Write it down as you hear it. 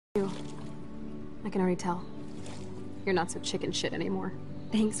You. I can already tell. You're not so chicken shit anymore.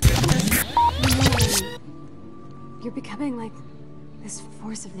 Thanks, Chris. You're becoming like this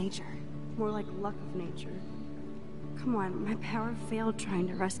force of nature. More like luck of nature. Come on, my power failed trying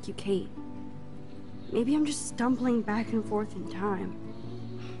to rescue Kate. Maybe I'm just stumbling back and forth in time.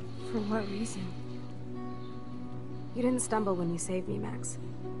 For what reason? You didn't stumble when you saved me, Max.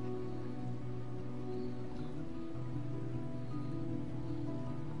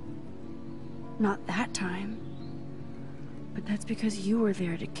 Not that time. But that's because you were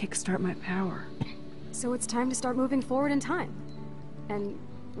there to kickstart my power. So it's time to start moving forward in time. And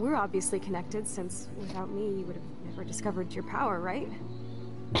we're obviously connected, since without me you would have never discovered your power, right?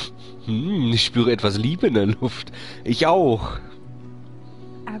 Ich spüre etwas Liebe in der Luft. Ich auch.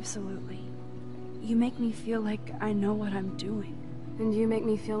 Absolutely. You make me feel like I know what I'm doing. And you make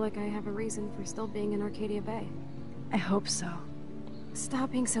me feel like I have a reason for still being in Arcadia Bay. I hope so.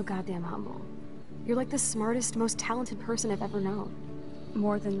 Stop being so goddamn humble. You're like the smartest, most talented person I've ever known.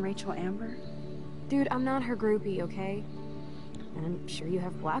 More than Rachel Amber? Dude, I'm not her groupie, okay? And I'm sure you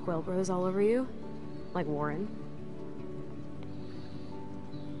have Blackwell bros all over you. Like Warren.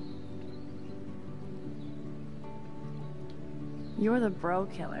 You're the bro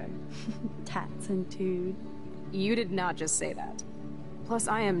killer. Tats and dude. You did not just say that. Plus,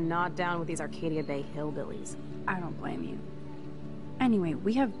 I am not down with these Arcadia Bay hillbillies. I don't blame you. Anyway,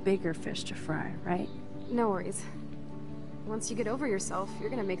 we have bigger fish to fry, right? No worries. Once you get over yourself,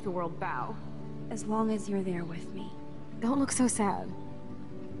 you're gonna make the world bow. As long as you're there with me. Don't look so sad.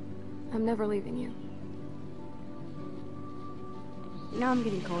 I'm never leaving you. Now I'm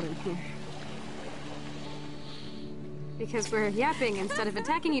getting cold in here. Because we're yapping instead of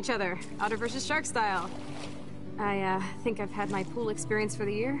attacking each other, otter versus shark style. I think I've had my pool experience for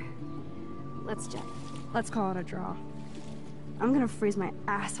the year. Let's jet. Let's call it a draw. I'm gonna freeze my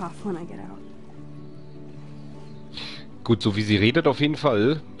ass off when I get out. Gut, so wie sie redet auf jeden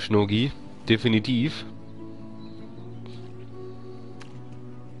Fall, Schnurgi. Definitiv.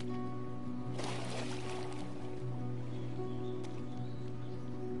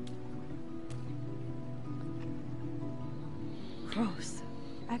 Gross.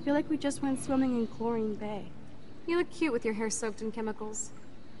 I feel like we just went swimming in Chlorine Bay. You look cute with your hair soaked in chemicals.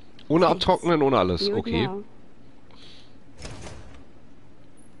 Ohne abtrocknen, ohne alles. You would Okay. know.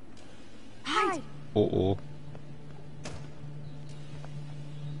 Hi! Oh oh.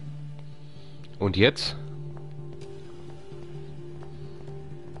 Und jetzt?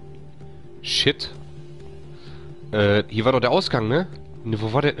 Shit. Hier war doch der Ausgang, ne? Ne,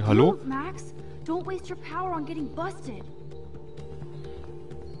 wo war der? Hallo? Move, Max. Don't waste your power on getting busted.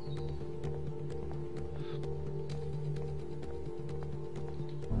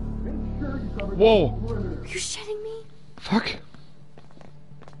 Wow. Are you shitting me? Fuck.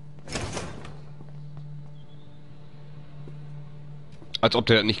 Als ob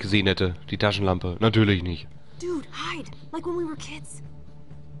der das nicht gesehen hätte, die Taschenlampe. Natürlich nicht. Dude, hide! Like when we were kids.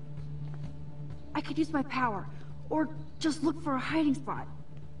 I could use my power. Or just look for a hiding spot.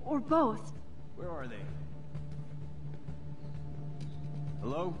 Or both. Where are they?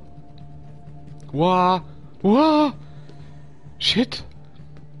 Hello? Wow. Wow. Shit.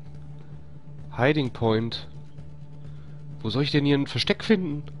 Hiding Point. Wo soll ich denn hier ein Versteck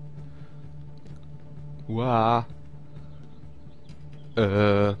finden? Wow.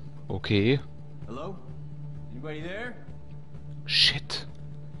 Okay. Hello? Anybody there? Shit.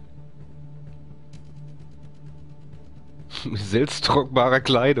 Selbsttrockbare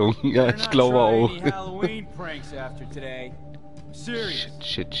Kleidung. Ja, ich glaube auch. Halloween pranks after today. I'm serious.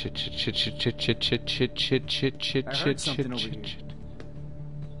 Shit, shit, shit, shit, shit, shit, shit, shit, shit, shit, shit, shit, I shit, heard shit, something over shit, here. shit.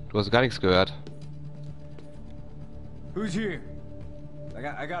 Du hast gar nichts gehört. Who's here?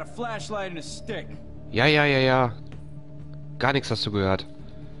 I got a flashlight and a stick. Ja, ja, ja, ja. Gar nichts hast du gehört.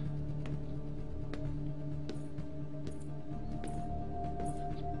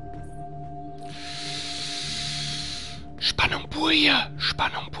 Spannung pur hier.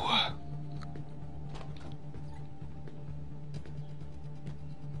 Spannung pur.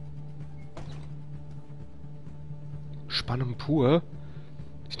 Spannung pur?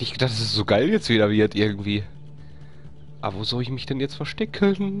 Ich nicht gedacht, dass es so geil jetzt wieder wird irgendwie. Aber wo soll ich mich denn jetzt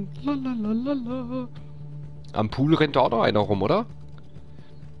verstecken? Lalalala. Am Pool rennt da auch noch einer rum, oder?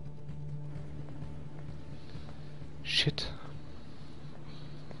 Shit.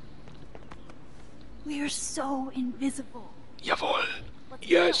 We are so invisible. Jawohl.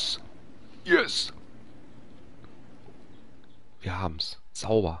 Yes. Yes. Wir haben's.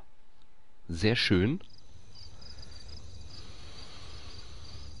 Sauber. Sehr schön.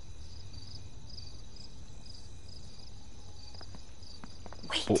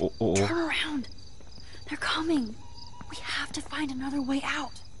 oh, oh. Turn around. They're coming. We have to find another way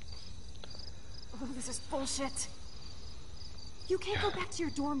out. Oh, this is bullshit. You can't go back to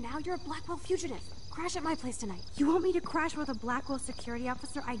your dorm now. You're a Blackwell fugitive. Crash at my place tonight. You want me to crash with a Blackwell security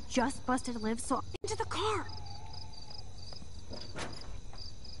officer I just busted live so... Into the car.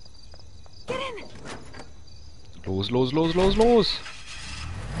 Get in. Los, los, los, los, los.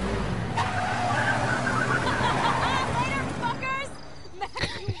 Later, fuckers.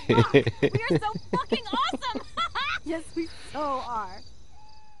 We are so fucking awesome. Yes, we so are.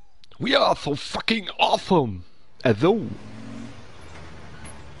 We are so fucking awesome. Also.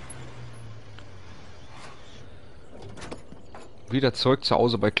 Wieder Zeug zu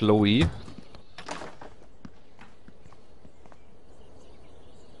Hause bei Chloe.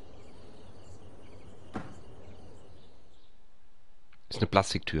 Ist eine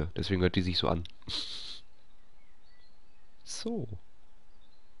Plastiktür, deswegen hört die sich so an. So.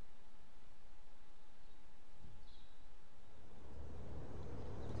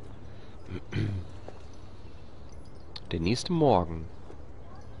 Der nächste Morgen.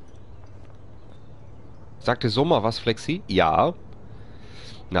 Sagt dir Sommer was, Flexi? Ja.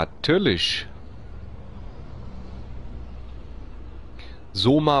 Natürlich.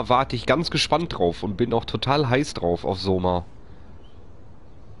 Soma warte ich ganz gespannt drauf und bin auch total heiß drauf auf Soma.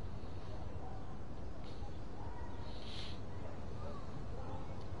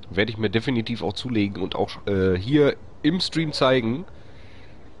 Werde ich mir definitiv auch zulegen und auch hier im Stream zeigen.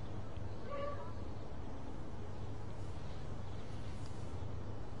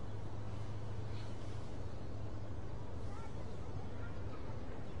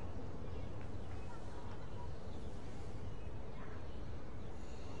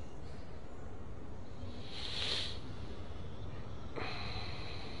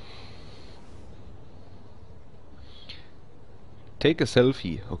 Take a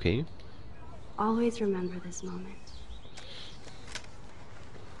selfie, okay. Always remember this moment.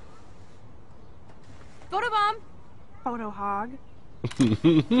 Photobomb. Photo hog.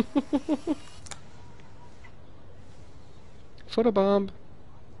 Photobomb.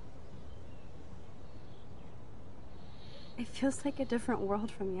 It feels like a different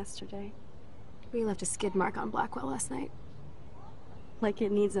world from yesterday. We left a skid mark on Blackwell last night. Like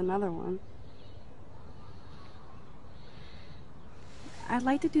it needs another one. I'd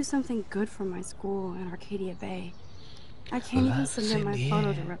like to do something good for my school in Arcadia Bay. I can't even submit my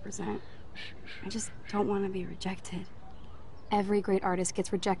photo to represent. I just don't want to be rejected. Every great artist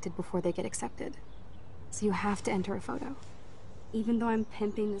gets rejected before they get accepted. So you have to enter a photo. Even though I'm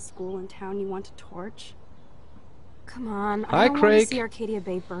pimping the school in town you want to torch? Come on, Hi, I don't want Craig. to see Arcadia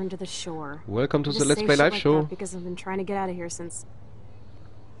Bay burn to the shore. Welcome to I the just Let's say Play shit live like show. that because I've been trying to get out of here since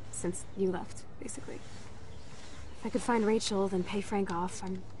you left, basically. If I could find Rachel, then pay Frank off,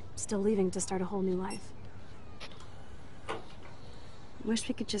 I'm still leaving to start a whole new life. Wish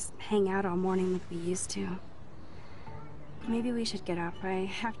we could just hang out all morning like we used to. Maybe we should get up. I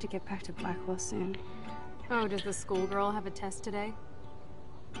have to get back to Blackwell soon. Oh, does the schoolgirl have a test today?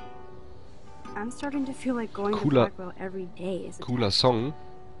 I'm starting to feel like going to Cooler- Blackwell every day is a Cooler test. Song.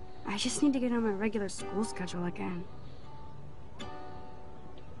 I just need to get on my regular school schedule again.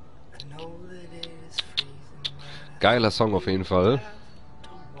 Geiler Song auf jeden Fall.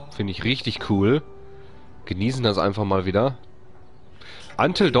 Finde ich richtig cool. Genießen das einfach mal wieder.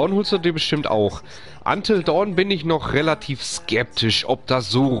 Until Dawn holst du dir bestimmt auch. Until Dawn bin ich noch relativ skeptisch, ob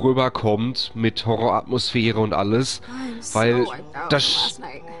das so rüberkommt mit Horroratmosphäre und alles. Weil das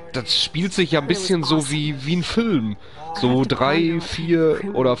spielt sich ja ein bisschen so wie ein Film. So 3,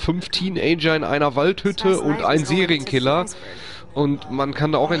 4 oder 5 Teenager in einer Waldhütte und ein Serienkiller. Und man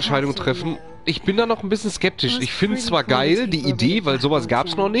kann da auch Entscheidungen treffen. Ich bin da noch ein bisschen skeptisch. Ich finde es zwar geil, die Idee, weil sowas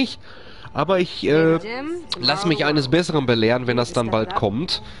gab's noch nicht. Aber ich lasse mich eines Besseren belehren, wenn das dann bald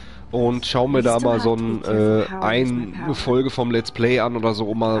kommt. Und schau mir da mal so eine Folge vom Let's Play an oder so,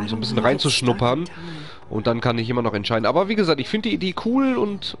 um mal so ein bisschen reinzuschnuppern. Und dann kann ich immer noch entscheiden. Aber wie gesagt, ich finde die Idee cool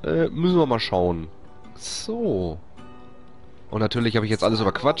und müssen wir mal schauen. So. Und natürlich habe ich jetzt alles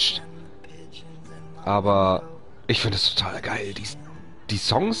überquatscht. Aber ich finde es total geil. Die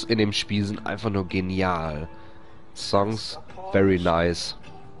Songs in dem Spiel sind einfach nur genial. Songs, very nice.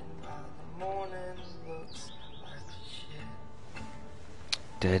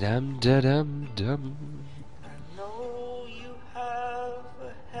 Da-dam, da-dam, dam.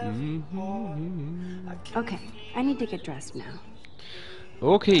 Okay, I need to get dressed now.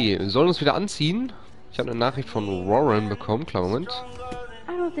 Okay, wir sollen uns wieder anziehen. Ich habe eine Nachricht von Warren bekommen. Klar, Moment.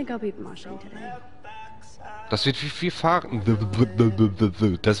 I don't think I'll be moshing today. Das wird wie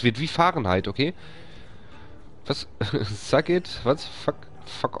Das wird wie Fahrenheit, okay? Was? Sag it? Was? Fuck?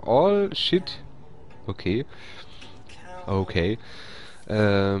 Fuck all shit. Okay. Okay.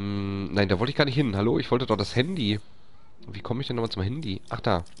 Nein, da wollte ich gar nicht hin. Hallo, ich wollte doch das Handy. Wie komme ich denn nochmal zum Handy? Ach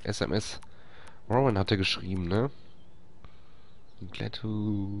da, SMS. Rowan hatte geschrieben, ne? Glad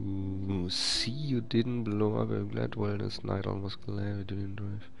to see you didn't blow up. I'm glad well this night almost glad you didn't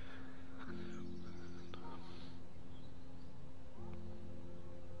drive.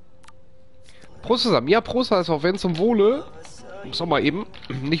 Prost zusammen. Ja, Prost heißt auch wenn zum Wohle. Muss auch mal eben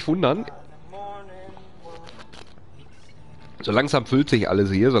nicht wundern. So langsam füllt sich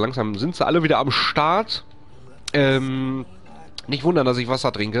alles hier. So langsam sind sie alle wieder am Start. Nicht wundern, dass ich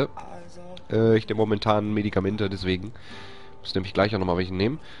Wasser trinke. Ich nehme momentan Medikamente, deswegen. Muss nämlich gleich auch nochmal welche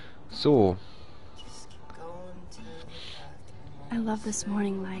nehmen. So. I love this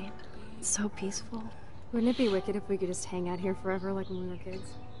morning light. It's so peaceful. Wouldn't it be wicked if we could just hang out here forever like when we were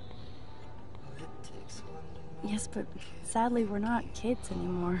kids? Yes, but sadly we're not kids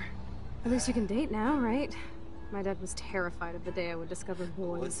anymore. At least you can date now, right? My dad was terrified of the day I would discover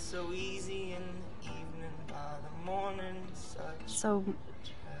boys. So,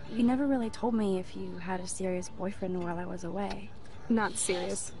 you never really told me if you had a serious boyfriend while I was away. Not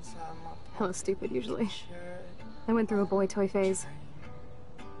serious. Hella stupid, usually. I went through a boy toy phase.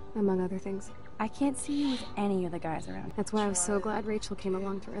 Among other things. I can't see you with any of the guys around. That's why I was so glad Rachel came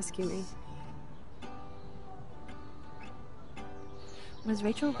along to rescue me. Was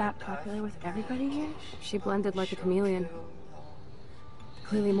Rachel that popular with everybody here? She blended like a chameleon.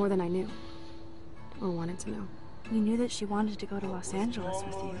 Clearly more than I knew. Or wanted to know. We knew that she wanted to go to Los Angeles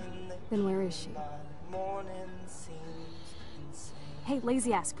with you. Then where is she? Hey,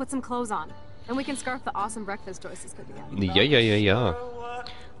 lazy ass, put some clothes on. And we can scarf the awesome breakfast Joyce has put together. Ja.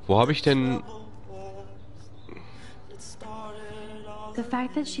 Wo habe ich denn... The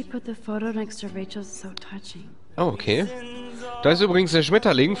fact that she put the photo next to Rachel's is so touching. Oh, okay. Da ist übrigens der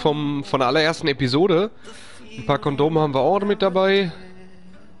Schmetterling von der allerersten Episode. Ein paar Kondome haben wir auch mit dabei.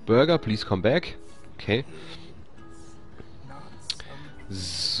 Burger, please come back. Okay.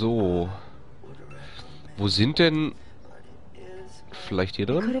 So. Wo sind denn... Vielleicht hier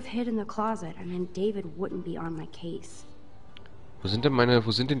drin?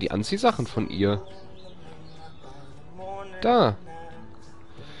 Wo sind denn die Anziehsachen von ihr? Da.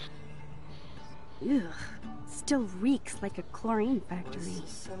 Ugh. Still reeks like a chlorine factory.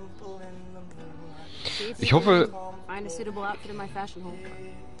 Ich hoffe...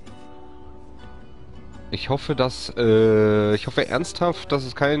 Ich hoffe ernsthaft, dass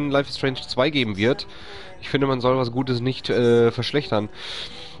es keinen Life is Strange 2 geben wird. Ich finde, man soll was Gutes nicht verschlechtern.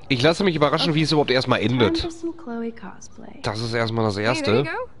 Ich lasse mich überraschen, wie es überhaupt erstmal endet. Das ist erstmal das Erste.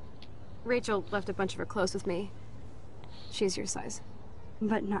 Rachel left a bunch of her clothes with me. She's your size.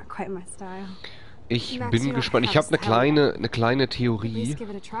 But not quite my style. Ich bin gespannt. Ich habe eine kleine Theorie.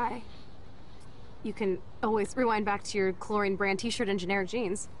 You can always rewind back to your chlorine brand T-shirt and generic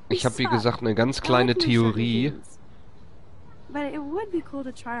jeans. Ich habe wie gesagt eine ganz kleine Theorie. But it would be cool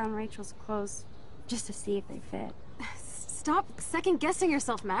to try on Rachel's clothes just to see if they fit. Stop second guessing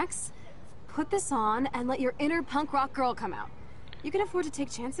yourself, Max. Put this on and let your inner punk rock girl come out. You can afford to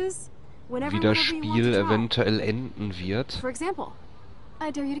take chances whenever Wie das Spiel eventuell enden wird. For example, I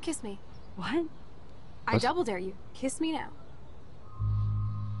dare you to kiss me. What? I double dare you. Kiss me now.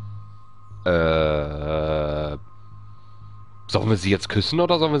 Sollen wir sie jetzt küssen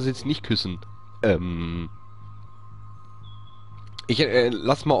oder sollen wir sie jetzt nicht küssen? Ich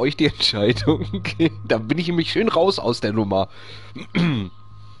lass mal euch die Entscheidung. Da bin ich nämlich schön raus aus der Nummer.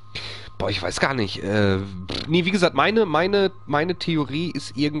 Boah, ich weiß gar nicht. Nee, wie gesagt, meine Theorie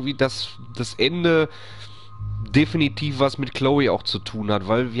ist irgendwie, dass das Ende definitiv was mit Chloe auch zu tun hat,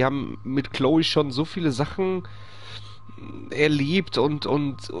 weil wir haben mit Chloe schon so viele Sachen erlebt und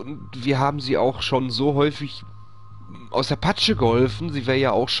wir haben sie auch schon so häufig aus der Patsche geholfen. Sie wäre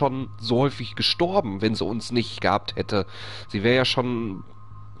ja auch schon so häufig gestorben, wenn sie uns nicht gehabt hätte. Sie wäre ja schon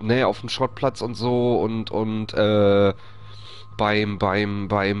auf dem Schrottplatz und so und beim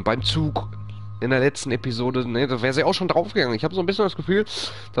Zug in der letzten Episode, da wäre sie auch schon draufgegangen. Ich habe so ein bisschen das Gefühl,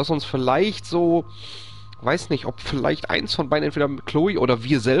 dass uns vielleicht so, weiß nicht, ob vielleicht eins von beiden, entweder mit Chloe oder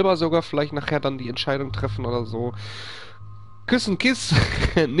wir selber sogar vielleicht nachher dann die Entscheidung treffen oder so. Küssen, Kiss,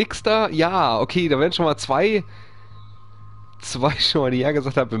 nix da, ja, okay, da werden schon mal zwei schon mal, die ja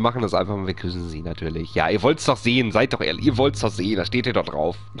gesagt haben, wir machen das einfach mal, wir küssen sie natürlich. Ja, ihr wollt's doch sehen, seid doch ehrlich, ihr wollt's doch sehen, da steht ihr doch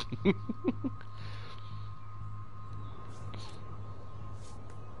drauf.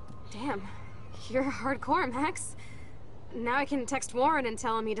 Damn, you're hardcore, Max. Now I can text Warren and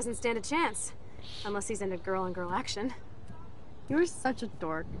tell him he doesn't stand a chance. Unless he's into girl-on-girl action. You're such a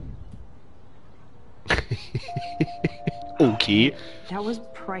dork. Okay. That was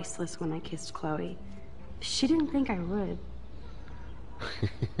priceless when I kissed Chloe. She didn't think I would.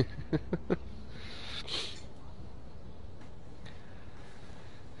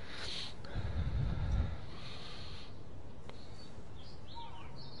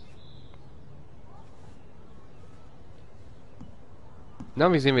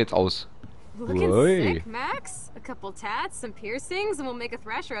 Na, wie sehen wir jetzt aus? Looking Oi. sick, Max? A couple tats, some piercings, and we'll make a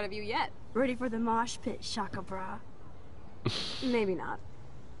thrasher out of you yet. Ready for the mosh pit, Shaka Bra. Maybe not.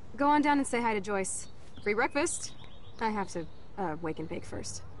 Go on down and say hi to Joyce. Free breakfast. I have to, wake and bake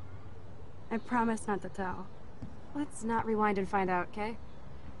first. I promise not to tell. Let's not rewind and find out, okay?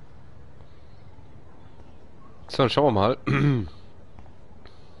 So, dann schauen wir mal.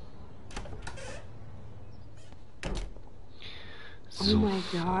 Oh my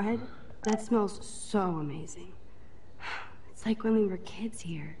god, that smells so amazing. It's like when we were kids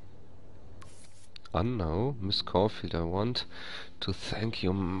here. Now, Miss Caulfield, I want to thank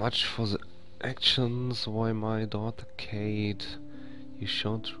you much for the actions by my daughter Kate. You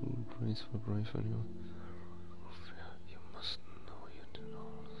showed true grace for brave and you must know you did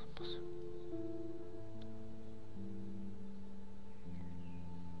all this.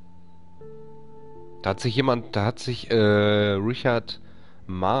 Da hat sich Richard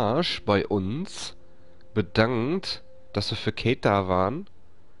Marsh bei uns bedankt, dass wir für Kate da waren.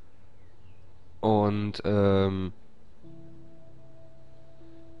 Und,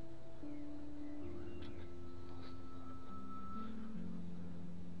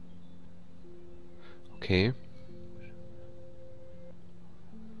 okay.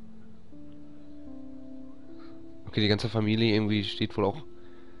 Okay, die ganze Familie irgendwie steht wohl auch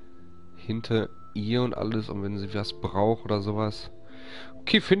hinter ihr und alles, und wenn sie was braucht oder sowas.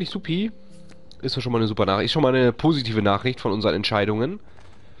 Okay, finde ich supi. Ist doch schon mal eine super Nachricht. Ist schon mal eine positive Nachricht von unseren Entscheidungen.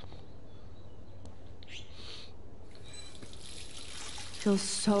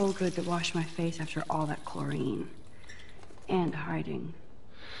 Feels so good to wash my face after all that chlorine. And hiding.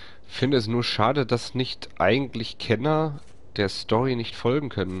 Finde es nur schade, dass nicht eigentlich Kenner der Story nicht folgen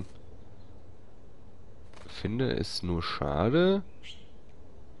können. Finde es nur schade,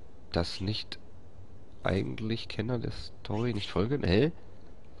 dass nicht eigentlich Kenner der Story nicht folgen. Hä?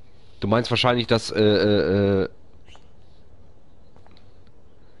 Du meinst wahrscheinlich, dass, What's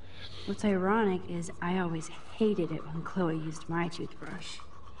ironic is I always hated it when Chloe used my toothbrush.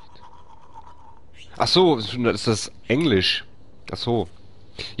 Ach so, das ist Englisch. Ach so.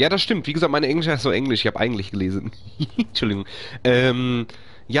 Ja, das stimmt. Wie gesagt, meine Englisch ist so Englisch. Ich habe eigentlich gelesen. Entschuldigung.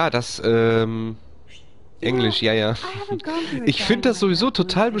 Ja, das, Englisch, ja, ja. Ich finde das sowieso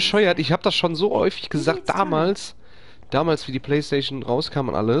total bescheuert. Ich habe das schon so häufig gesagt, damals, wie die PlayStation rauskam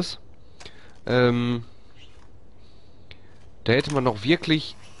und alles. Da hätte man noch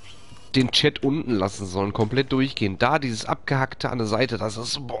wirklich den Chat unten lassen sollen, komplett durchgehen. Da, dieses Abgehackte an der Seite, das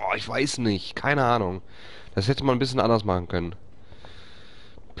ist, boah, ich weiß nicht, keine Ahnung. Das hätte man ein bisschen anders machen können.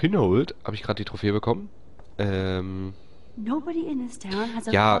 Pinhold, habe ich gerade die Trophäe bekommen. Ja,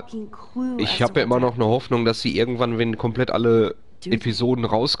 ich habe ja immer noch eine Hoffnung, dass sie irgendwann, wenn komplett alle Episoden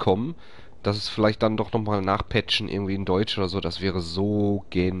rauskommen, dass es vielleicht dann doch nochmal nachpatchen, irgendwie in Deutsch oder so. Das wäre so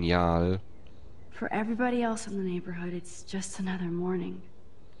genial. For everybody else in the neighborhood, it's just another morning.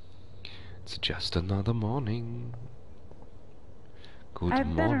 It's just another morning. Good I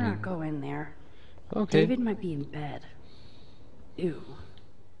morning. better not go in there. Okay. David might be in bed. Ew.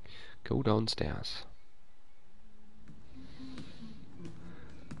 Go downstairs.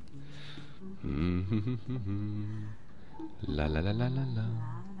 La la la la la la.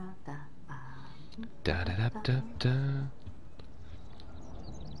 Da da da da da.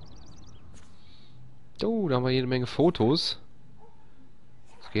 Oh, da haben wir jede Menge Fotos.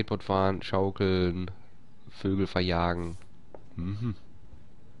 Skateboard fahren, schaukeln, Vögel verjagen. Mhm.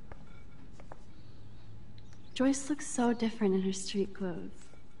 Joyce looks so different in her street clothes.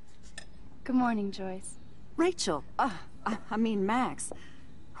 Good morning, Joyce. Rachel! I mean Max.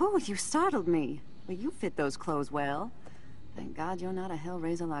 Oh, you startled me. Well, you fit those clothes well. Thank God you're not a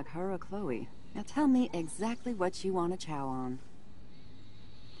hellraiser like her or Chloe. Now tell me exactly what you want to chow on.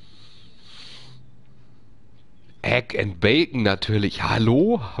 Egg and Bacon natürlich.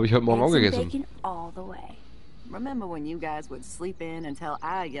 Hallo? Habe ich heute Morgen auch Eggs and gegessen. bacon all the way. Remember when you guys would sleep in until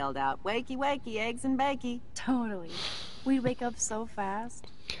I yelled out, "Wakey, wakey, eggs and bacon"? Totally. We'd wake up so fast.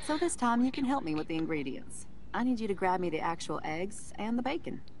 So this time you can help me with the ingredients. I need you to grab me the actual eggs and the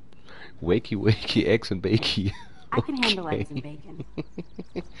bacon. Wakey, wakey, Eggs and Bakey. I can handle eggs and bacon.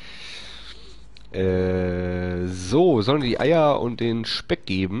 So, sollen die Eier und den Speck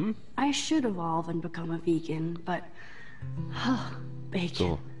geben? I should evolve and become a vegan, but bacon.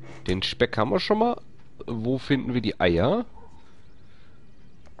 So, den Speck haben wir schon mal. wo finden wir die Eier?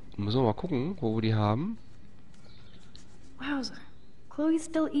 Müssen wir mal gucken, wo wir die haben. Wowza. Chloe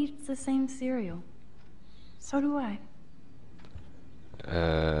still eats the same cereal. So do I.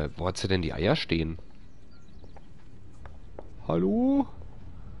 Wo hat sie denn die Eier stehen? Hallo?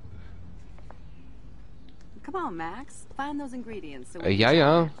 Come on, Max. Find those ingredients. So Ja,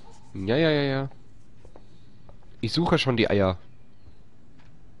 ja. Ja. Ich suche schon die Eier.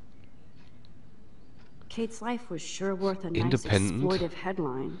 Kate's life was sure worth a nice Independent. exploitive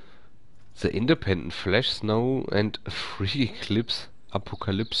headline. The Independent, Flash, Snow and Free Eclipse,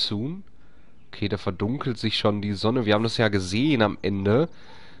 Apocalypse soon. Okay, da verdunkelt sich schon die Sonne. Wir haben das ja gesehen am Ende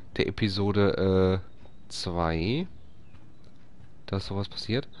der Episode 2. Da ist sowas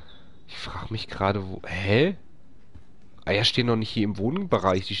passiert. Ich frage mich gerade, wo... Hä? Eier stehen noch nicht hier im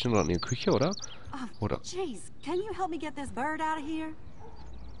Wohnbereich. Die stehen noch in der Küche, oder? Oh, Oder... jeez, can you help me get this bird out of here?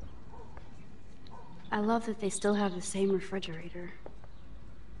 I love that they still have the same refrigerator.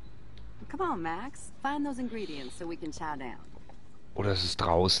 Come on, Max. Find those ingredients so we can chow down. Oder ist es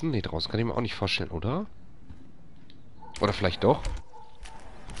draußen? Nee, draußen kann ich mir auch nicht vorstellen, oder? Oder vielleicht doch?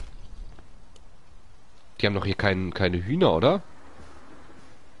 Die haben doch hier keine Hühner, oder?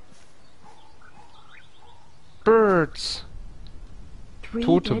 Birds. Three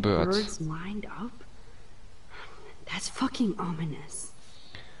Tote dead Birds. lined up? That's fucking ominous.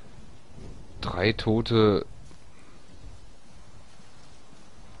 3 tote...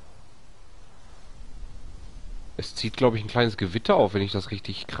 Es zieht, glaube ich, ein kleines Gewitter auf, wenn ich das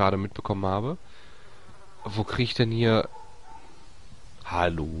richtig gerade mitbekommen habe. Wo kriege ich denn hier...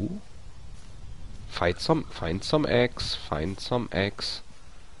 Hallo? Find some eggs. Find some eggs.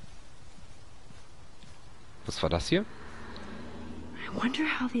 Was war das hier? I wonder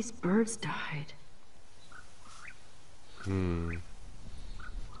how these birds died.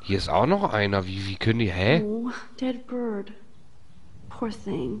 Hier ist auch noch einer. Wie können die... Hä? Oh, dead bird. Poor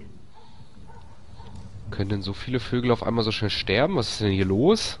thing. Können denn so viele Vögel auf einmal so schnell sterben? Was ist denn hier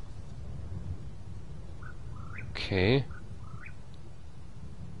los? Okay.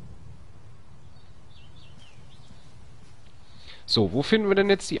 So, wo finden wir denn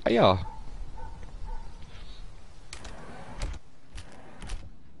jetzt die Eier?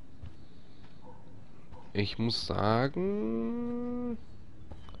 Ich muss sagen...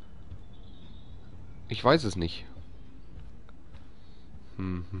 Ich weiß es nicht.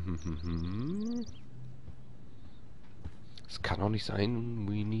 Es kann auch nicht sein.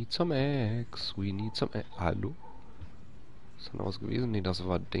 We need some eggs. We need some eggs. Hallo? Ist da was gewesen? Nee, das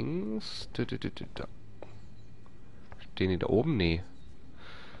war Dings. Da. Stehen die da oben? Nee.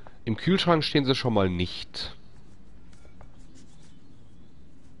 Im Kühlschrank stehen sie schon mal nicht.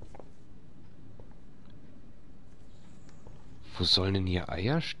 Wo sollen denn hier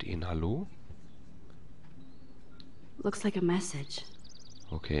Eier stehen? Hallo? Looks like a message.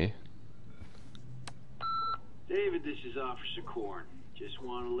 Okay. David, this is Officer Korn. Just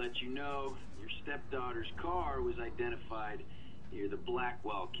want to let you know your stepdaughter's car was identified near the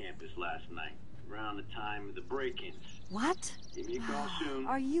Blackwell campus last night, around the time of the break-ins. What? Give me a call soon.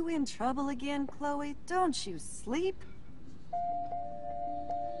 Are you in trouble again, Chloe? Don't you sleep?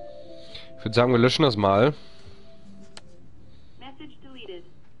 Ich würde sagen, wir löschen das mal. Message deleted.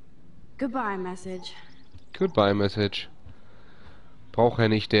 Goodbye, message. Goodbye, Message. Braucht ja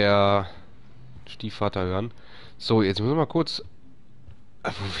nicht der Stiefvater hören. So, jetzt müssen wir mal kurz...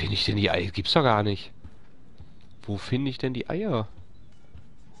 Wo finde ich denn die Eier? Gibt's doch gar nicht. Wo finde ich denn die Eier?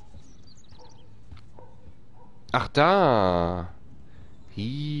 Ach, da.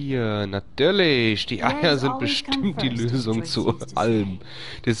 Hier, natürlich. Die Eier sind bestimmt die Lösung zu allem.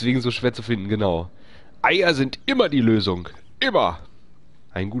 Deswegen so schwer zu finden, genau. Eier sind immer die Lösung. Immer.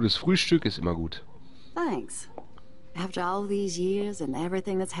 Ein gutes Frühstück ist immer gut. Thanks. After all these years and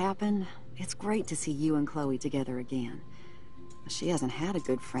everything that's happened, it's great to see you and Chloe together again. She hasn't had a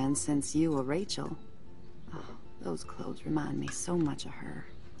good friend since you or Rachel. Oh, those clothes remind me so much of her.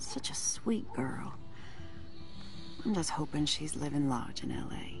 Such a sweet girl. I'm just hoping she's living large in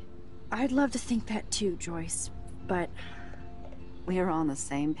L.A. I'd love to think that too, Joyce, but... We're on the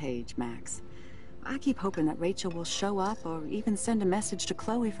same page, Max. I keep hoping that Rachel will show up or even send a message to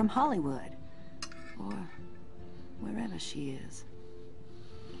Chloe from Hollywood. Or wherever she is.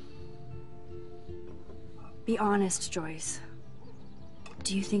 Be honest, Joyce.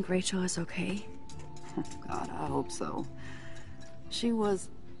 Do you think Rachel is okay? God, I hope so. She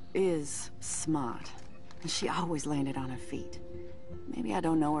is smart. And she always landed on her feet. Maybe I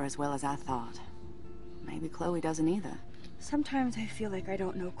don't know her as well as I thought. Maybe Chloe doesn't either. Sometimes I feel like I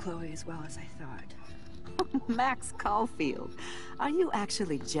don't know Chloe as well as I thought. Max Caulfield, are you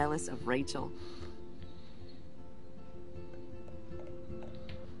actually jealous of Rachel?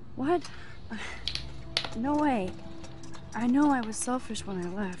 What? No way. I know I was selfish when I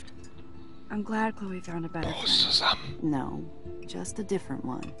left. I'm glad Chloe found a better friend. Zusammen. No, just a different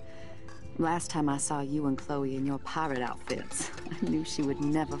one. Last time I saw you and Chloe in your pirate outfits, I knew she would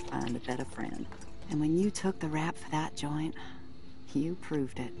never find a better friend. And when you took the rap for that joint, you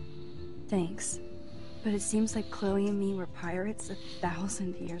proved it. Thanks. But it seems like Chloe and me were pirates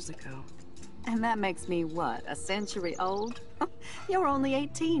 1,000 years ago. And that makes me what, a century old? You're only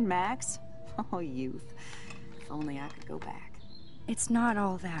 18, Max. Oh, youth. If only I could go back. It's not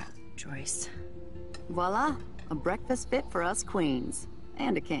all that, Joyce. Voila, a breakfast fit for us queens.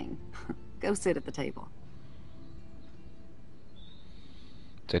 And a king. Go sit at the table.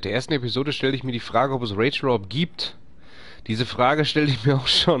 Seit der ersten Episode stelle ich mir die Frage, ob es Rachel überhaupt gibt. Diese Frage stelle ich mir auch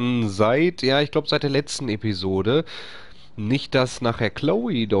schon seit, ja, ich glaube seit der letzten Episode. Nicht, dass nachher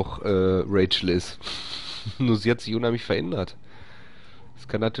Chloe doch Rachel ist. Nur sie hat sich unheimlich verändert. Das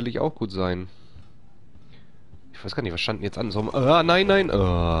kann natürlich auch gut sein. Ich weiß gar nicht, was stand denn jetzt an? So, nein, nein.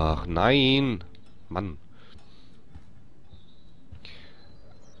 Ach, nein. Mann.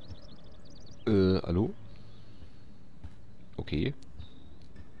 Hallo? Okay.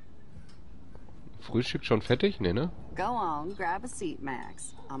 Frühstück schon fertig? Nee, ne? Go on, grab a seat,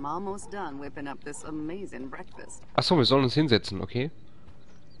 Max. I'm almost done whipping up this amazing breakfast. Achso, wir sollen uns hinsetzen, okay.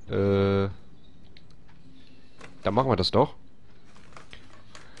 Dann machen wir das doch.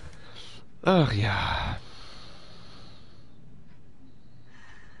 Ach ja.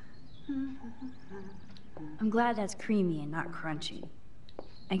 I'm glad that's creamy and not crunchy.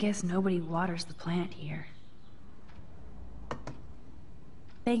 I guess nobody waters the plant here.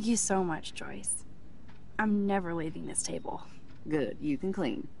 Thank you so much, Joyce. I'm never leaving this table. Good, you can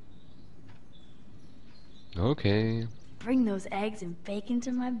clean. Okay. Bring those eggs and bacon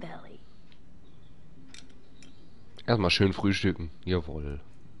to my belly. Erstmal schön frühstücken. Jawohl.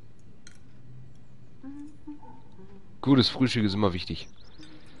 Gutes Frühstück ist immer wichtig.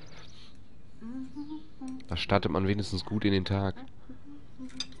 Da startet man wenigstens gut in den Tag.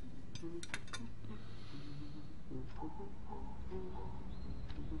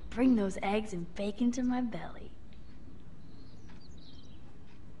 Bring those eggs and bacon to my belly.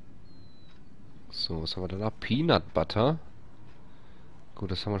 So, was haben wir da? Peanut Butter.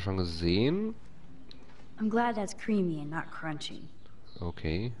 Gut, das haben wir schon gesehen. I'm glad that's creamy and not crunchy.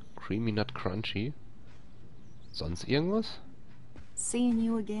 Okay. Creamy Nut Crunchy. Sonst irgendwas? Seeing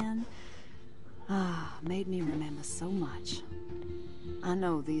you again, made me remember so much. I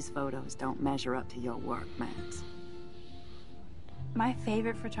know these photos don't measure up to your work, Max. My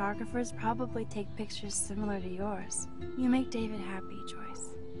favorite photographers probably take pictures similar to yours. You make David happy, Joyce.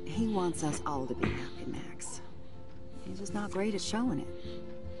 He wants us all to be happy, Max. He's just not great at showing it.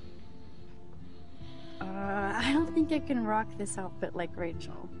 I don't think I can rock this outfit like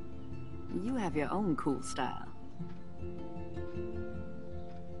Rachel. You have your own cool style.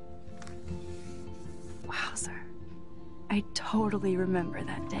 Wowzer. I totally remember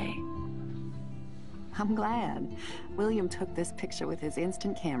that day. I'm glad. William took this picture with his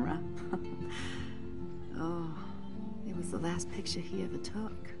instant camera. Oh, it was the last picture he ever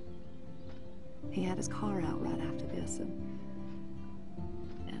took. He had his car out right after this, and